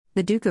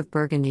The Duke of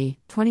Burgundy,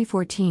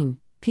 2014.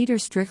 Peter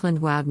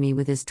Strickland wowed me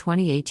with his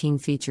 2018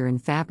 feature in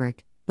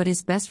Fabric, but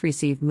his best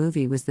received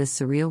movie was this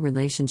surreal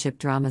relationship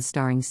drama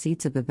starring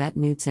Sietze Babette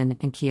Knudsen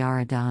and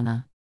Chiara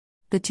Donna.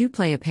 The two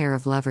play a pair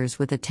of lovers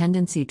with a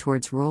tendency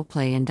towards role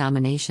play and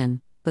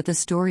domination, but the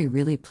story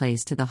really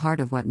plays to the heart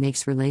of what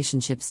makes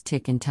relationships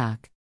tick and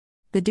talk.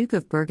 The Duke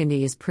of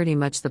Burgundy is pretty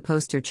much the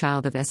poster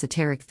child of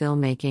esoteric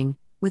filmmaking,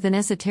 with an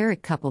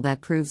esoteric couple that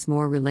proves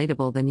more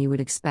relatable than you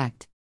would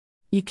expect.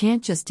 You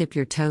can't just dip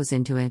your toes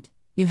into it,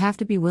 you have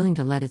to be willing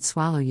to let it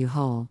swallow you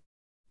whole.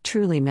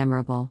 Truly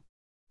memorable.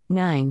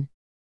 9.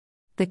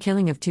 The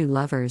Killing of Two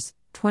Lovers,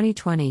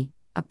 2020,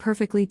 a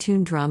perfectly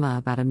tuned drama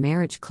about a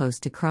marriage close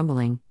to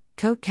crumbling,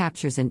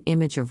 captures an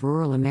image of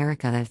rural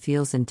America that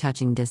feels in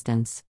touching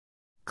distance.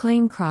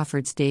 Clayne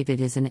Crawford's David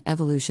is an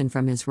evolution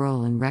from his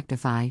role in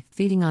Rectify,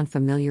 feeding on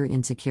familiar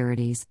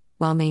insecurities,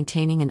 while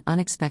maintaining an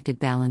unexpected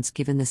balance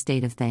given the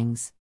state of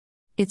things.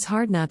 It's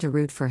hard not to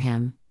root for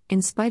him,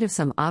 in spite of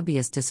some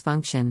obvious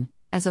dysfunction,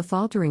 as a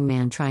faltering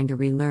man trying to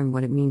relearn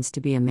what it means to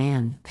be a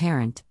man,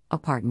 parent, a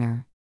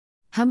partner.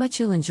 How much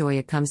you'll enjoy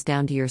it comes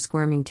down to your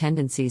squirming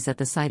tendencies at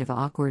the sight of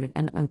awkward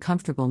and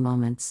uncomfortable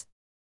moments.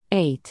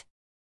 8.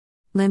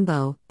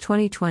 Limbo,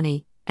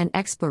 2020, an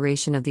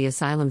exploration of the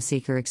asylum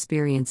seeker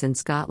experience in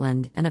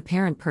Scotland, an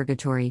apparent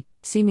purgatory,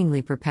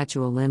 seemingly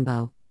perpetual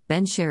limbo.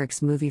 Ben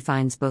Sherrick's movie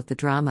finds both the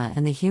drama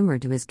and the humor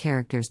to his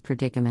character's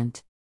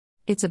predicament.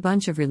 It's a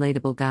bunch of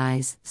relatable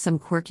guys, some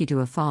quirky to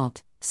a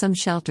fault, some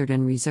sheltered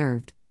and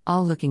reserved,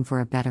 all looking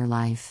for a better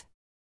life.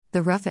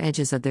 The rough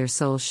edges of their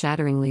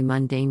soul-shatteringly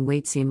mundane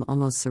weight seem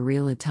almost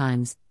surreal at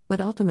times,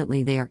 but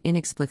ultimately they are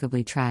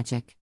inexplicably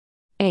tragic.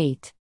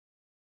 8.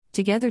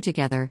 Together,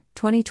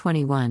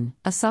 2021,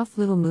 a soft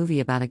little movie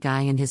about a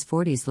guy in his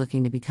 40s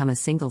looking to become a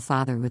single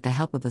father with the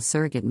help of a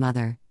surrogate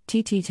mother.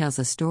 TT tells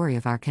a story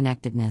of our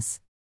connectedness.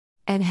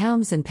 Ed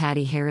Helms and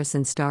Patty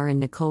Harrison star in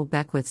Nicole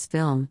Beckwith's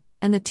film,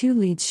 and the two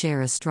leads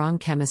share a strong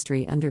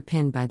chemistry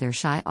underpinned by their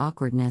shy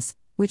awkwardness,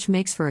 which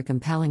makes for a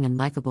compelling and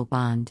likable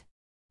bond.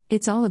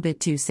 It's all a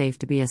bit too safe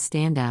to be a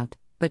standout,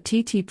 but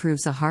TT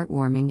proves a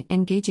heartwarming,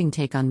 engaging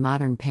take on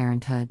modern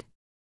parenthood.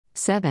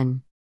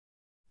 7.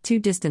 Two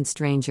Distant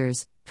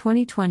Strangers,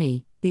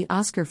 2020, the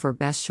Oscar for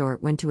Best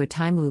Short went to a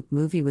time loop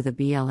movie with a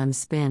BLM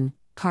spin.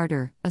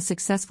 Carter, a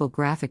successful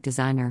graphic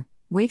designer,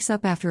 wakes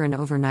up after an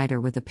overnighter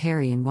with a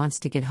Perry and wants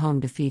to get home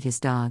to feed his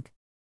dog.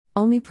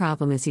 Only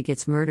problem is he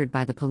gets murdered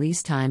by the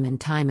police time and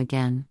time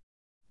again.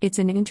 It's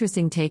an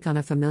interesting take on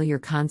a familiar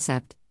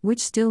concept, which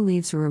still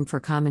leaves room for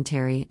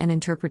commentary and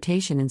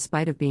interpretation in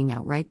spite of being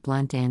outright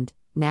blunt and,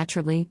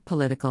 naturally,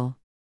 political.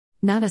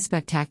 Not a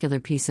spectacular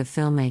piece of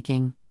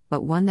filmmaking,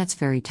 but one that's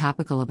very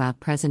topical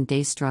about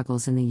present-day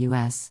struggles in the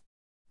U.S.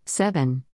 7.